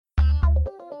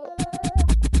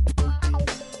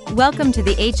Welcome to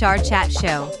the HR Chat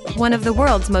Show, one of the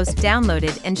world's most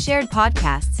downloaded and shared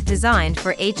podcasts designed for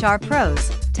HR pros,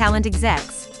 talent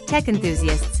execs, tech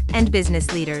enthusiasts, and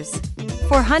business leaders.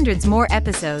 For hundreds more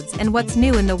episodes and what's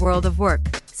new in the world of work,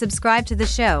 subscribe to the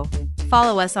show,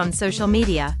 follow us on social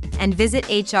media, and visit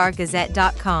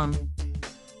hrgazette.com.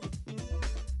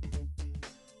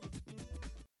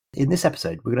 In this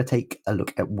episode, we're going to take a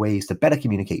look at ways to better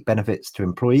communicate benefits to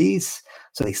employees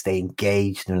so they stay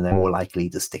engaged and they're more likely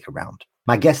to stick around.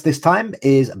 My guest this time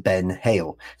is Ben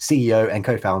Hale, CEO and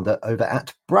co-founder over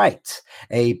at Brite,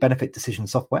 a benefit decision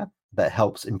software that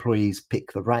helps employees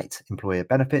pick the right employer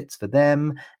benefits for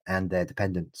them and their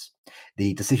dependents.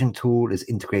 The decision tool is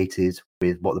integrated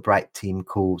with what the Brite team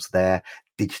calls their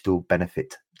digital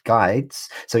benefit guides,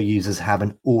 so users have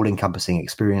an all-encompassing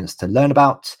experience to learn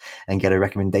about and get a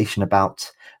recommendation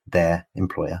about their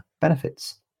employer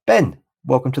benefits. Ben,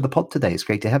 welcome to the pod today. It's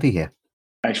great to have you here.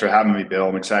 Thanks for having me, Bill.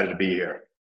 I'm excited to be here.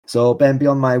 So Ben,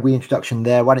 beyond my wee introduction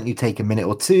there, why don't you take a minute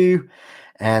or two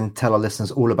and tell our listeners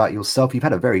all about yourself? You've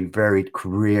had a very varied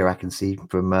career, I can see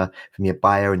from your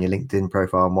bio and your LinkedIn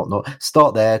profile and whatnot.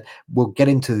 Start there. We'll get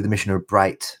into the mission of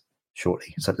Brite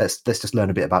shortly. So let's just learn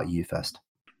a bit about you first.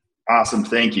 Awesome.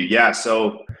 Thank you. Yeah.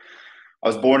 So I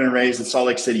was born and raised in Salt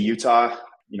Lake City, Utah.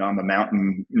 You know, I'm a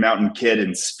mountain kid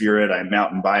in spirit. I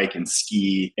mountain bike and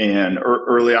ski. And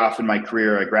early off in my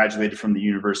career, I graduated from the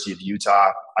University of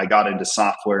Utah. I got into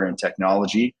software and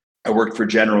technology. I worked for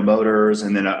General Motors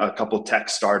and then a couple tech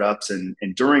startups. And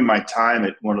during my time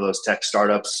at one of those tech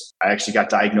startups, I actually got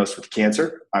diagnosed with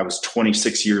cancer. I was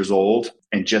 26 years old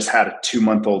and just had a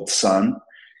 2-month-old son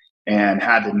and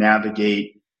had to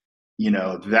navigate,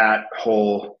 that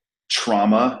whole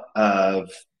trauma of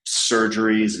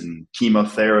surgeries and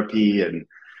chemotherapy and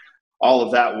all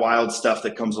of that wild stuff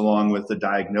that comes along with the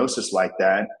diagnosis like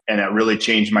that. And it really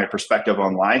changed my perspective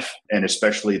on life, and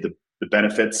especially the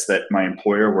benefits that my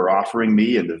employer were offering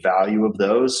me and the value of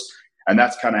those. And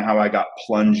that's kind of how I got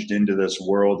plunged into this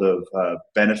world of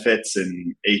benefits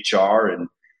and HR. And,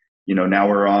 now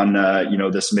we're on,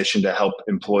 this mission to help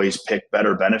employees pick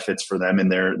better benefits for them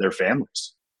and their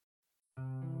families.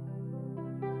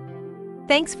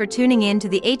 Thanks for tuning in to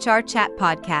the HR Chat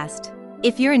podcast.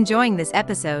 If you're enjoying this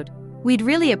episode, we'd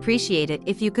really appreciate it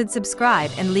if you could subscribe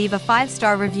and leave a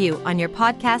 5-star review on your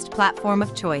podcast platform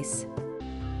of choice.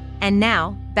 And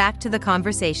now, back to the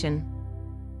conversation.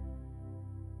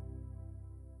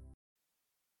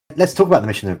 Let's talk about the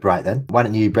mission of Brite then. Why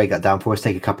don't you break that down for us,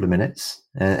 take a couple of minutes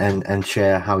and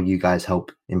share how you guys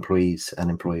help employees and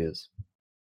employers.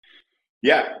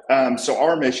 Yeah. So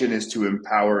our mission is to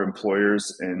empower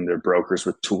employers and their brokers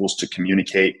with tools to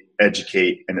communicate,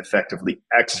 educate, and effectively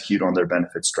execute on their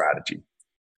benefit strategy.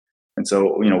 And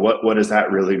so, what does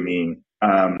that really mean?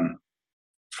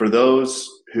 For those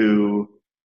who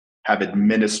have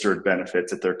administered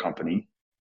benefits at their company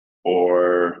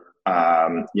or,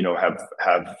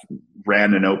 have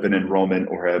ran an open enrollment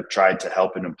or have tried to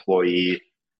help an employee,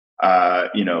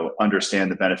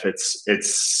 understand the benefits,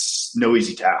 it's no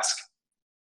easy task.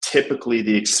 Typically,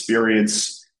 the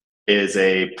experience is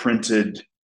a printed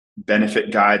benefit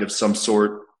guide of some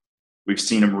sort. We've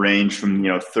seen them range from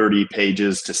 30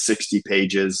 pages to 60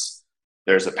 pages.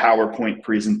 There's a PowerPoint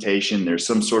presentation. There's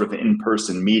some sort of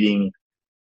in-person meeting.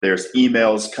 There's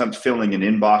emails filling an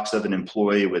inbox of an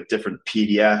employee with different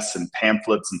PDFs and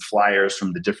pamphlets and flyers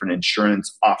from the different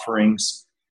insurance offerings.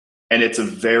 And it's a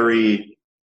very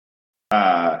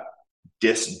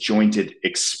disjointed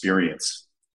experience.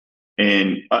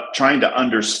 And trying to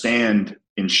understand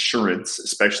insurance,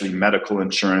 especially medical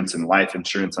insurance and life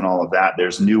insurance and all of that,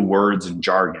 there's new words and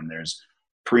jargon. There's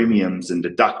premiums and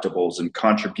deductibles and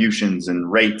contributions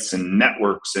and rates and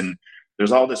networks. And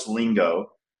there's all this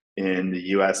lingo in the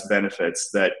U.S.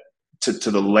 benefits that to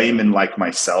the layman like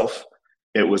myself,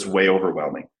 it was way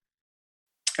overwhelming.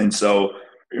 And so,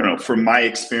 from my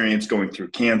experience going through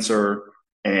cancer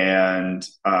and,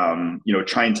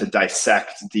 trying to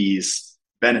dissect these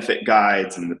benefit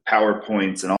guides and the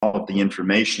PowerPoints and all of the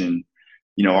information,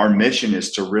 our mission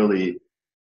is to really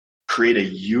create a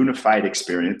unified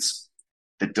experience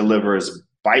that delivers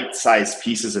bite-sized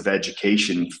pieces of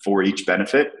education for each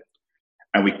benefit.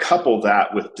 And we couple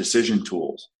that with decision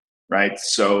tools, right?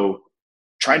 So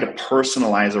trying to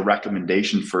personalize a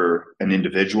recommendation for an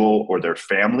individual or their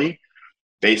family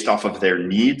based off of their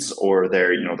needs or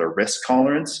their risk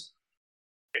tolerance.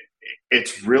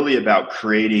 It's really about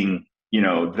creating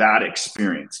that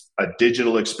experience, a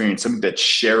digital experience, something that's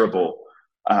shareable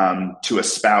to a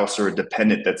spouse or a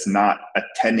dependent that's not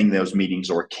attending those meetings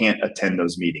or can't attend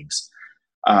those meetings.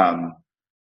 And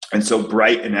so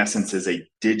Brite, in essence, is a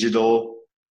digital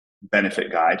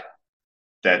benefit guide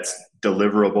that's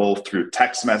deliverable through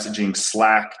text messaging,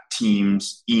 Slack,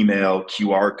 Teams, email,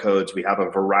 QR codes. We have a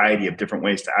variety of different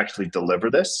ways to actually deliver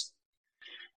this.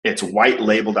 It's white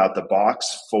labeled out the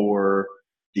box for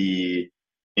the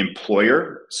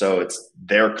employer. So it's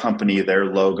their company, their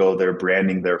logo, their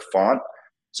branding, their font.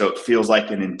 So it feels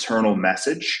like an internal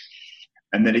message.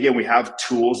 And then again, we have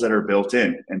tools that are built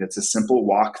in, and it's a simple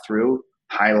walkthrough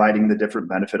highlighting the different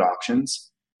benefit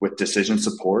options with decision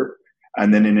support,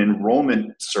 and then an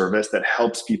enrollment service that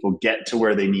helps people get to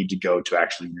where they need to go to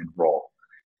actually enroll.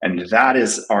 And that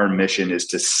is our mission, is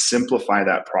to simplify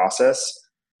that process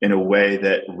in a way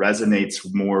that resonates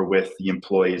more with the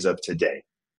employees of today.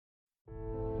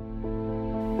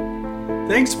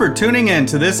 Thanks for tuning in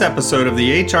to this episode of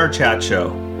the HR Chat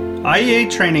Show. IEA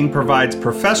Training provides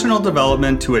professional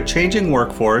development to a changing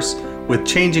workforce with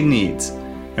changing needs,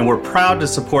 and we're proud to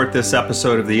support this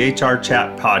episode of the HR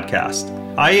Chat podcast.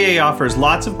 IEA offers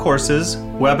lots of courses,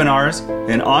 webinars,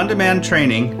 and on-demand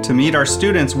training to meet our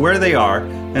students where they are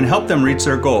and help them reach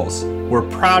their goals. We're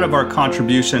proud of our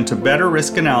contribution to better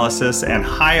risk analysis and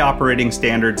high operating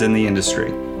standards in the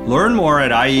industry. Learn more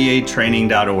at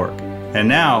ieatraining.org. And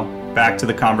now, back to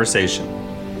the conversation.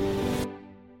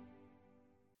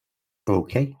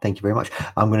 Okay, thank you very much.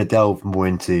 I'm going to delve more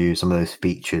into some of those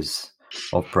features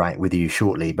of Brite with you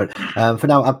shortly. But for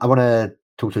now, I want to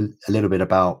talk a little bit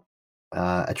about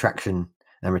attraction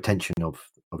and retention of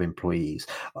employees.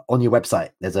 On your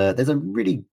website, there's a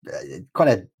really quite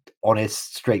a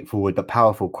honest, straightforward, but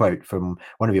powerful quote from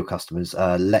one of your customers,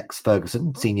 Lex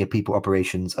Ferguson, Senior People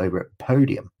Operations over at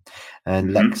Podium.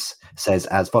 And Lex says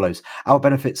as follows: "Our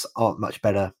benefits aren't much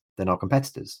better than our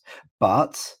competitors,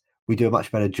 but we do a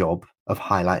much better job of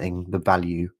highlighting the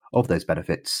value of those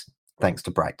benefits thanks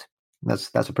to Brite."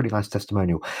 That's a pretty nice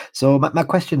testimonial. So my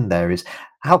question there is,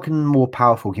 how can more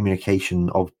powerful communication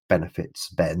of benefits,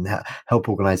 Ben, help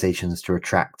organizations to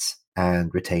attract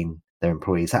and retain their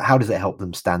employees? How does it help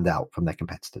them stand out from their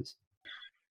competitors?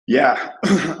 Yeah,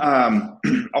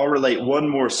 I'll relate one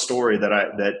more story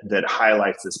that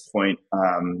highlights this point.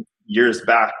 Years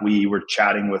back, we were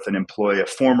chatting with a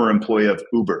former employee of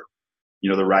Uber,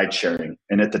 the ride sharing.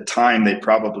 And at the time, they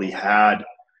probably had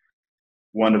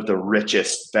one of the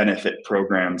richest benefit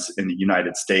programs in the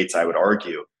United States, I would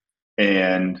argue.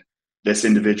 And this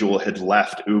individual had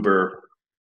left Uber,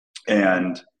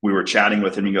 and we were chatting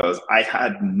with him. He goes, "I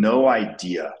had no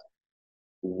idea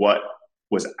what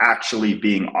was actually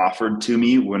being offered to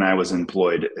me when I was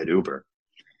employed at Uber."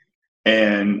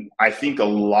 And I think a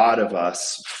lot of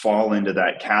us fall into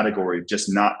that category of just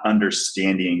not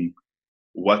understanding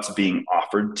what's being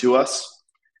offered to us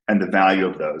and the value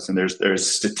of those. And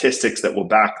there's statistics that will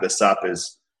back this up,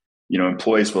 is,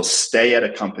 employees will stay at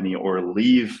a company or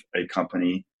leave a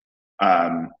company,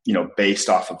 based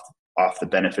off the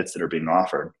benefits that are being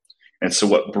offered. And so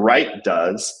what Brite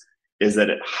does is that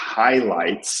it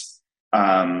highlights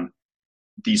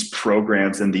these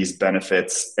programs and these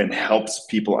benefits and helps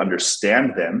people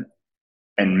understand them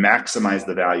and maximize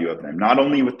the value of them, not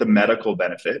only with the medical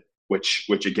benefit, which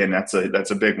again, that's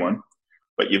a big one,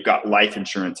 but you've got life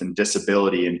insurance and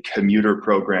disability and commuter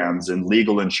programs and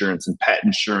legal insurance and pet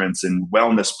insurance and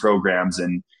wellness programs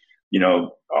and,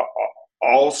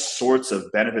 all sorts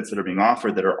of benefits that are being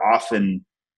offered that are often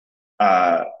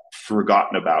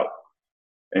forgotten about.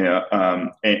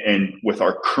 And with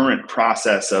our current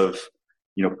process of,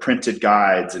 printed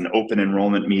guides and open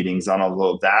enrollment meetings on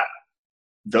all of that,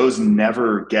 those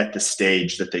never get the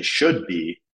stage that they should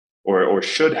be or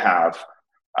should have,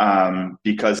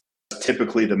 because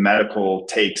typically the medical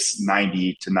takes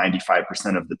 90 to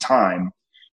 95% of the time.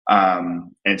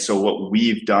 And so what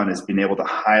we've done is been able to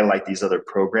highlight these other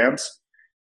programs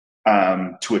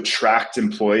to attract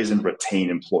employees and retain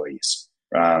employees.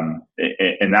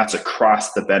 And that's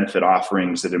across the benefit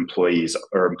offerings that employees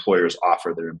or employers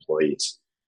offer their employees.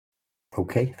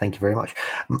 Okay, thank you very much.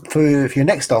 For your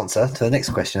next answer to the next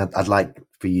question, I'd like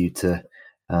for you to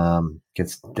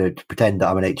pretend that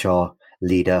I'm an HR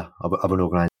leader of an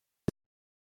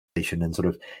organization and sort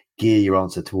of gear your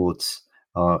answer towards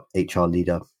our HR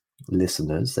leader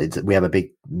listeners. We have a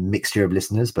big mixture of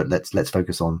listeners, but let's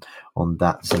focus on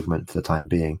that segment for the time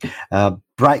being.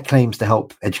 Brite claims to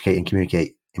help educate and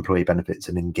communicate employee benefits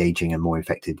in an engaging and more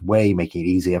effective way, making it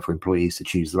easier for employees to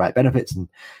choose the right benefits and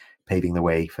paving the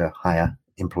way for higher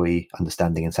employee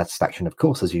understanding and satisfaction, of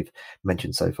course, as you've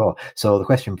mentioned so far. So the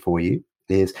question for you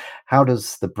is, how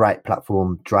does the Brite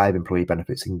platform drive employee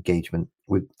benefits engagement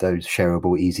with those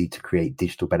shareable, easy to create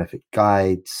digital benefit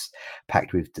guides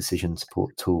packed with decision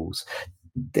support tools?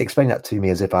 Explain that to me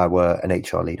as if I were an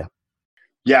HR leader.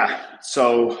 Yeah,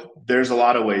 so there's a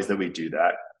lot of ways that we do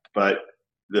that, but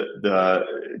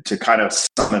to kind of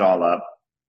sum it all up,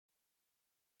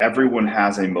 everyone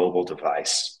has a mobile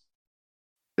device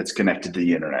that's connected to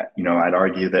the internet. I'd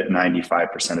argue that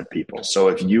 95% of people. So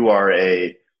if you are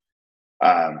a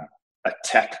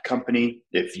tech company,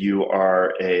 if you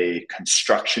are a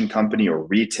construction company or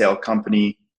retail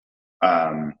company,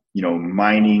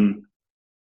 mining,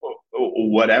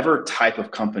 whatever type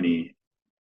of company,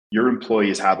 your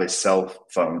employees have a cell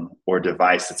phone or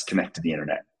device that's connected to the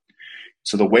internet.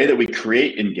 So the way that we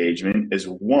create engagement is,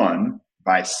 one,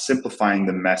 by simplifying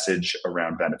the message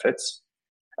around benefits.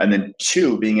 And then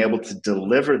two, being able to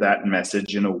deliver that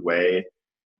message in a way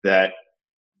that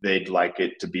they'd like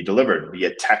it to be delivered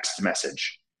via text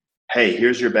message. Hey,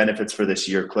 here's your benefits for this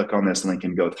year. Click on this link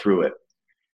and go through it.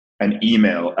 An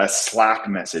email, a Slack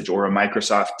message, or a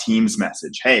Microsoft Teams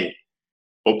message. Hey,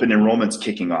 open enrollment's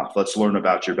kicking off. Let's learn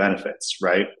about your benefits,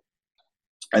 right?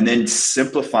 And then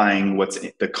simplifying what's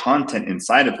the content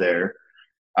inside of there.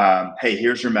 Hey,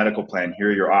 here's your medical plan. Here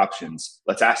are your options.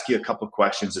 Let's ask you a couple of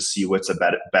questions to see what's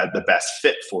the best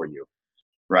fit for you,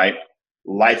 right?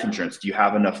 Life insurance. Do you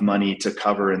have enough money to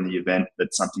cover in the event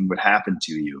that something would happen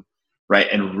to you, right?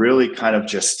 And really kind of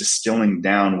just distilling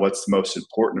down what's most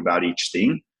important about each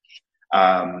thing.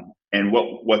 And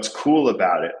what's cool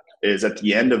about it is at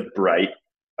the end of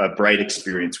a Brite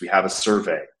experience, we have a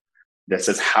survey that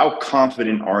says, how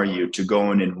confident are you to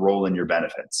go and enroll in your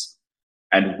benefits?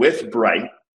 And with Brite,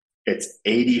 it's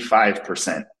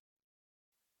 85%.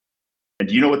 And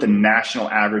do you know what the national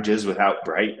average is without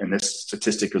Brite? And this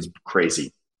statistic is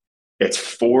crazy. It's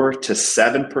 4 to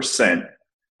 7%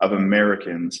 of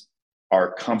Americans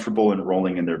are comfortable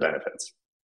enrolling in their benefits.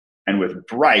 And with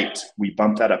Brite, we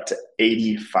bumped that up to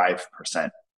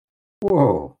 85%.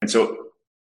 Whoa. And so,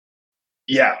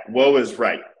 yeah, whoa is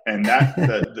right. And that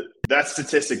that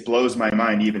statistic blows my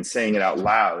mind, even saying it out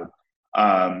loud.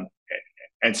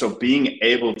 And so being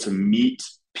able to meet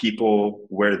people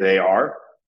where they are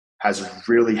has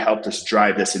really helped us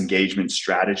drive this engagement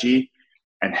strategy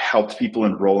and helped people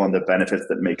enroll on the benefits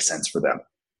that make sense for them.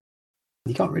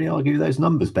 You can't really argue with those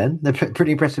numbers, Ben. They're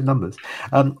pretty impressive numbers.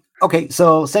 Okay,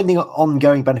 so sending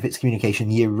ongoing benefits communication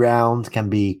year round can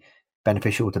be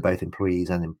beneficial to both employees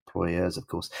and employers, of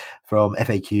course. From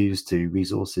FAQs to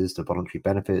resources to voluntary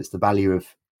benefits, the value of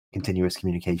continuous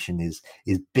communication is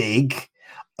big.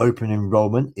 Open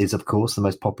enrollment is, of course, the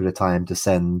most popular time to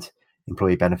send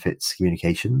employee benefits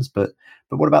communications. But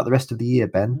what about the rest of the year,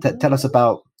 Ben? Tell us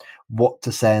about what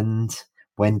to send,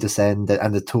 when to send,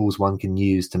 and the tools one can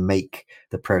use to make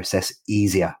the process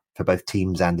easier for both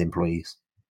teams and employees.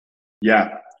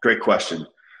 Yeah, great question.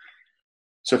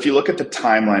 So if you look at the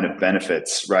timeline of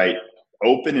benefits, right,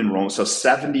 open enrollment, so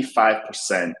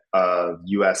 75% of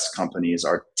US companies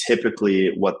are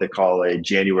typically what they call a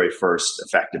January 1st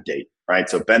effective date, right?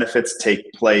 So benefits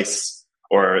take place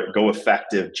or go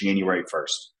effective January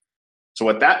 1st. So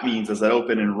what that means is that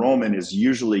open enrollment is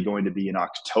usually going to be in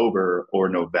October or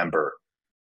November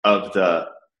of the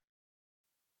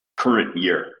current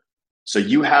year. So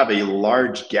you have a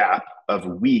large gap of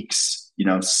weeks,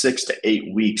 6 to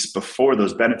 8 weeks before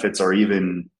those benefits are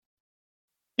even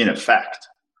in effect.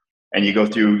 And you go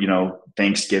through,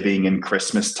 Thanksgiving and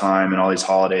Christmas time and all these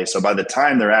holidays. So by the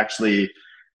time they're actually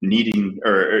needing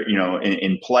or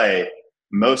in play,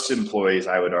 most employees,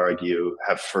 I would argue,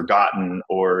 have forgotten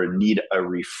or need a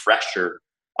refresher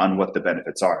on what the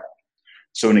benefits are.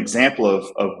 So an example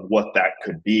of what that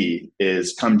could be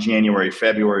is come January,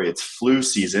 February, it's flu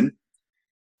season.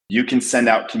 You can send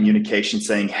out communication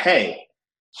saying, hey,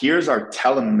 here's our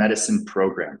telemedicine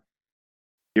program.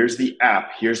 Here's the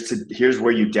app. Here's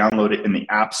where you download it in the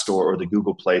App Store or the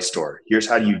Google Play Store. Here's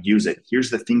how you use it. Here's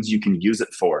the things you can use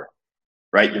it for,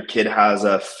 right? Your kid has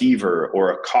a fever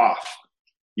or a cough.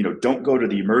 Don't go to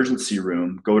the emergency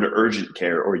room, go to urgent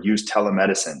care or use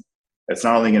telemedicine. It's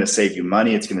not only going to save you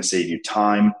money, it's going to save you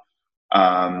time,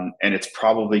 and it's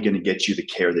probably going to get you the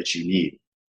care that you need.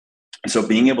 So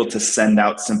being able to send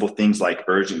out simple things like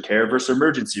urgent care versus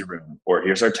emergency room, or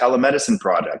here's our telemedicine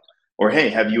product, or hey,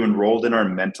 have you enrolled in our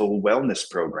mental wellness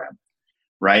program,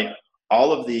 right?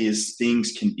 All of these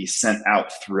things can be sent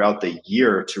out throughout the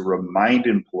year to remind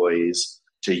employees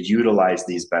to utilize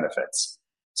these benefits.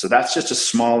 So that's just a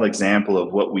small example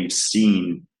of what we've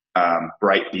seen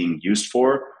Brite being used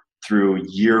for through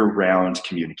year-round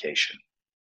communication.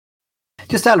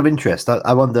 Just out of interest,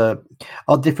 I wonder,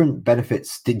 are different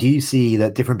benefits, do you see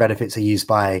that different benefits are used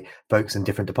by folks in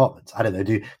different departments? I don't know,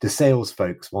 do sales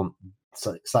folks want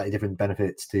slightly different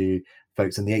benefits to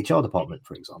folks in the HR department,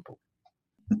 for example?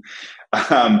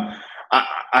 I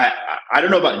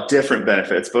don't know about different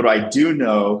benefits, but I do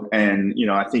know, and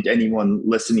I think anyone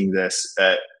listening to this,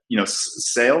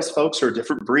 sales folks are a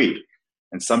different breed,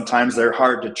 and sometimes they're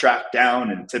hard to track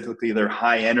down, and typically they're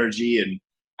high energy and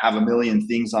have a million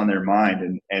things on their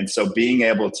mind. And so being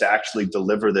able to actually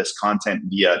deliver this content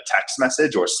via text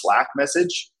message or Slack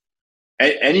message,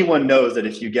 anyone knows that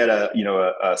if you get a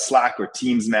Slack or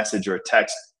Teams message or a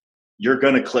text, you're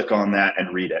going to click on that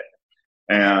and read it.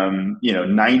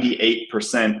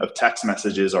 98% of text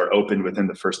messages are opened within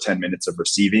the first 10 minutes of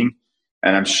receiving.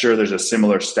 And I'm sure there's a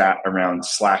similar stat around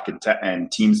Slack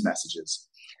and Teams messages.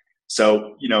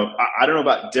 So, I don't know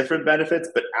about different benefits,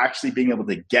 but actually being able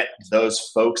to get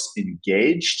those folks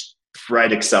engaged,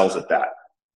 Brite excels at that.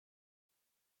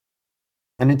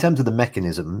 And in terms of the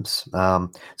mechanisms,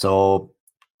 so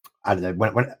I don't know,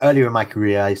 when earlier in my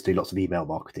career, I used to do lots of email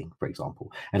marketing, for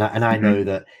example. And I know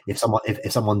that if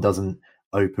someone doesn't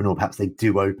open, or perhaps they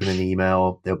do open an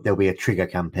email, there'll be a trigger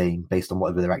campaign based on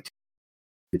whatever their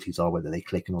activities are, whether they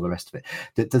click and all the rest of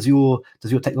it. Does your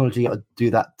technology do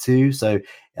that too? So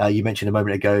you mentioned a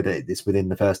moment ago that it's within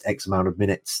the first X amount of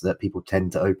minutes that people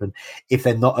tend to open. If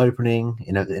they're not opening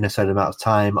in a certain amount of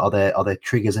time, are there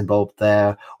triggers involved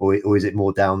there, or is it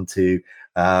more down to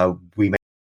we make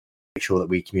sure that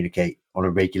we communicate on a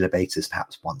regular basis,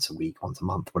 perhaps once a week, once a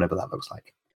month, whatever that looks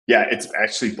like? Yeah, it's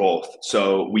actually both.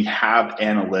 So we have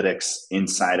analytics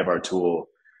inside of our tool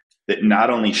that not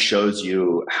only shows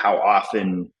you how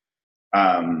often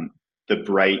the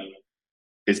Brite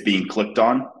is being clicked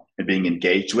on and being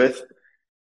engaged with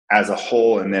as a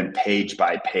whole, and then page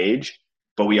by page,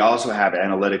 but we also have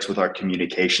analytics with our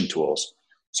communication tools.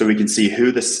 So we can see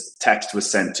who this text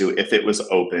was sent to, if it was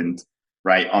opened,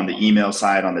 right? On the email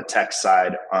side, on the text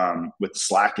side, with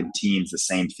Slack and Teams, the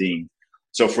same thing.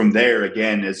 So from there,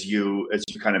 again, as you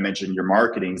kind of mentioned, your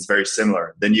marketing is very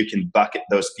similar. Then you can bucket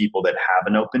those people that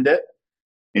haven't opened it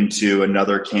into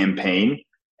another campaign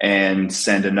and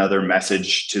send another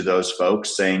message to those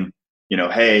folks saying,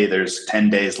 hey, there's 10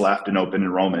 days left in open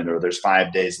enrollment, or there's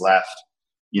 5 days left.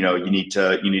 You need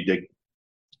to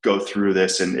go through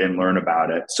this and learn about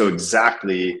it. So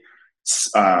exactly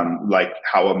like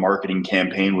how a marketing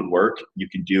campaign would work, you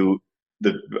can do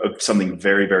something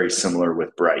very, very similar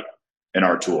with Brite and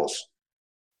our tools.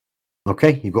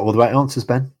 Okay, you've got all the right answers,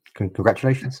 Ben.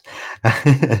 Congratulations.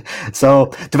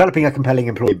 So developing a compelling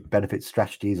employee benefits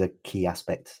strategy is a key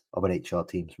aspect of an HR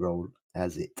team's role,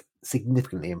 as it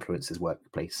significantly influences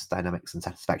workplace dynamics and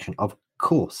satisfaction. Of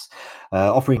course,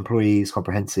 offering employees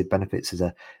comprehensive benefits is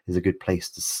a good place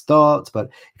to start, but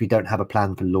if you don't have a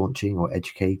plan for launching or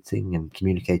educating and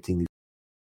communicating these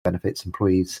benefits,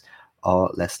 employees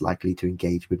are less likely to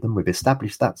engage with them. We've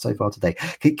established that so far today.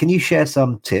 Can you share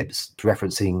some tips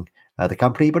referencing the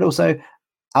company, but also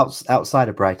outside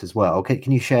of Brite as well? Okay,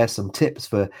 can you share some tips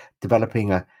for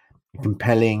developing a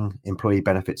compelling employee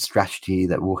benefit strategy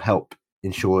that will help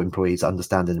ensure employees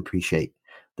understand and appreciate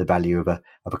the value of a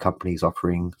company's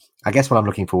offering? I guess what I'm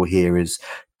looking for here is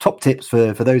top tips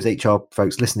for those HR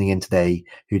folks listening in today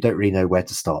who don't really know where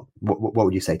to start. What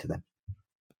would you say to them?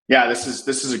 Yeah, this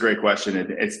is a great question.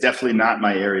 It's definitely not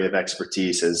my area of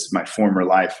expertise, as my former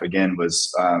life, again,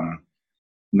 was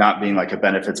not being like a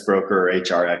benefits broker or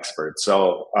HR expert.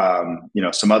 So,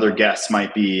 some other guests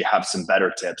might have some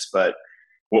better tips, but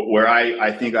where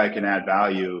I think I can add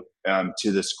value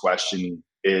to this question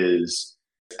is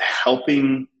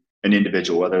helping an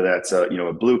individual, whether that's a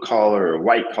blue collar or a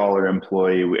white collar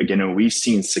employee. Again, we've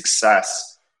seen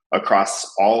success across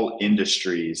all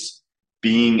industries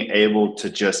being able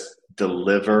to just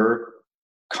deliver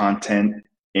content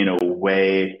in a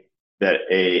way that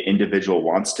a individual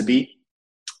wants to be.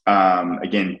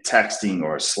 Again, texting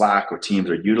or Slack or Teams,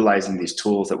 or utilizing these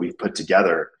tools that we've put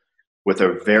together with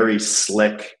a very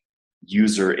slick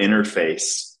user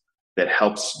interface that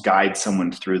helps guide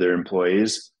someone through their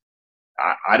employees.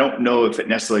 I don't know if it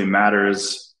necessarily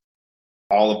matters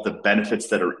all of the benefits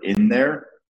that are in there,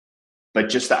 but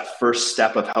just that first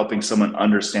step of helping someone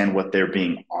understand what they're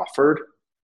being offered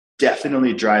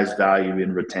definitely drives value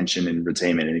in retention and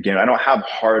retainment. And again, I don't have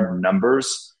hard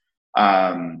numbers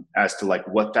as to like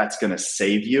what that's going to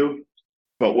save you,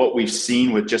 but what we've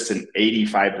seen with just an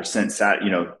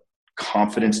 85%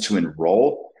 confidence to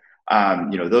enroll,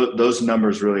 those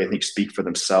numbers really, I think, speak for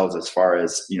themselves as far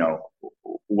as,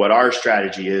 what our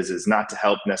strategy is not to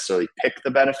help necessarily pick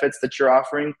the benefits that you're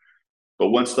offering, but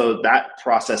once that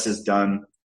process is done,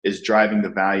 is driving the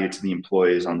value to the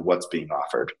employees on what's being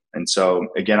offered. And so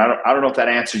again, I don't know if that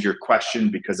answered your question,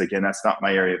 because again, that's not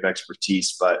my area of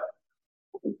expertise, but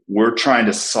we're trying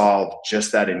to solve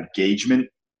just that engagement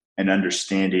and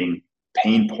understanding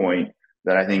pain point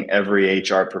that I think every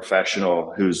HR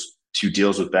professional who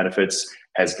deals with benefits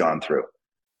has gone through.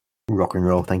 Rock and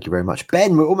roll. Thank you very much,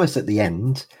 Ben. We're almost at the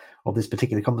end. of this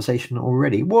particular conversation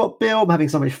already. What, Bill? I'm having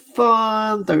so much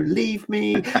fun. Don't leave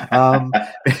me. Before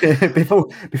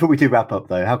we do wrap up,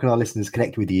 though, how can our listeners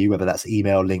connect with you, whether that's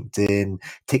email, LinkedIn,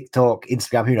 TikTok,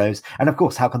 Instagram, who knows? And of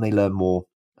course, how can they learn more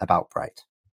about Brite?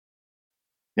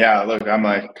 Yeah, look, I'm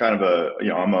a kind of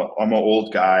I'm an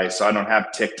old guy, so I don't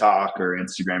have TikTok or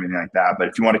Instagram, anything like that. But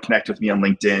if you want to connect with me on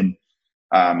LinkedIn,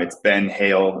 it's Ben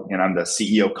Hale, and I'm the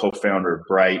CEO, co-founder of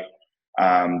Brite.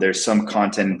 There's some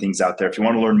content and things out there. If you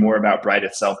want to learn more about Brite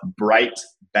itself,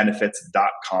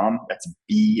 britebenefits.com. That's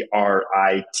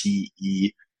BRITE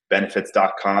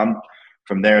benefits.com.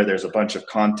 From there, there's a bunch of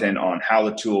content on how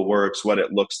the tool works, what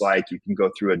it looks like. You can go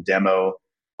through a demo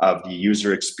of the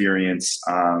user experience.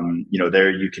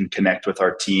 There you can connect with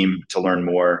our team to learn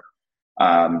more.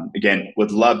 Again,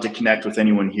 would love to connect with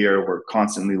anyone here. We're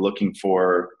constantly looking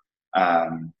for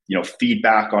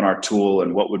feedback on our tool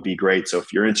and what would be great. So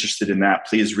if you're interested in that,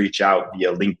 please reach out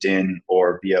via LinkedIn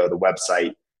or via the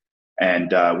website.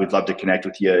 And we'd love to connect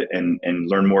with you and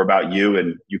learn more about you,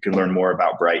 and you can learn more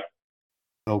about Brite.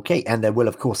 Okay, and there will,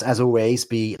 of course, as always,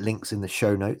 be links in the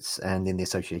show notes and in the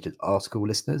associated article,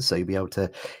 listeners. So you'll be able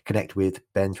to connect with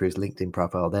Ben through his LinkedIn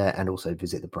profile there, and also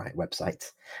visit the Brite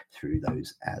website through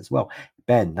those as well.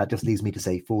 Ben, that just leaves me to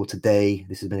say for today,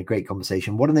 this has been a great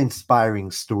conversation. What an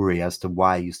inspiring story as to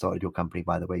why you started your company,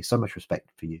 by the way. So much respect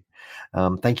for you.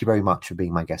 Thank you very much for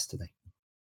being my guest today.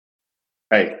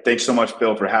 Hey, thanks so much,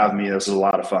 Bill, for having me. This was a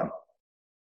lot of fun.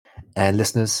 And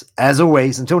listeners, as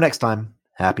always, until next time,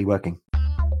 happy working.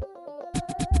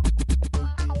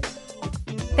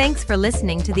 Thanks for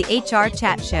listening to the HR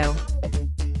Chat Show.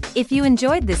 If you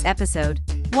enjoyed this episode,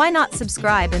 why not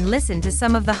subscribe and listen to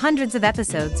some of the hundreds of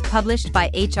episodes published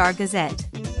by HR Gazette?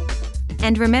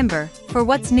 And remember, for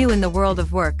what's new in the world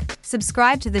of work,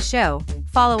 subscribe to the show,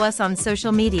 follow us on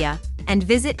social media, and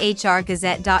visit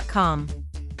hrgazette.com.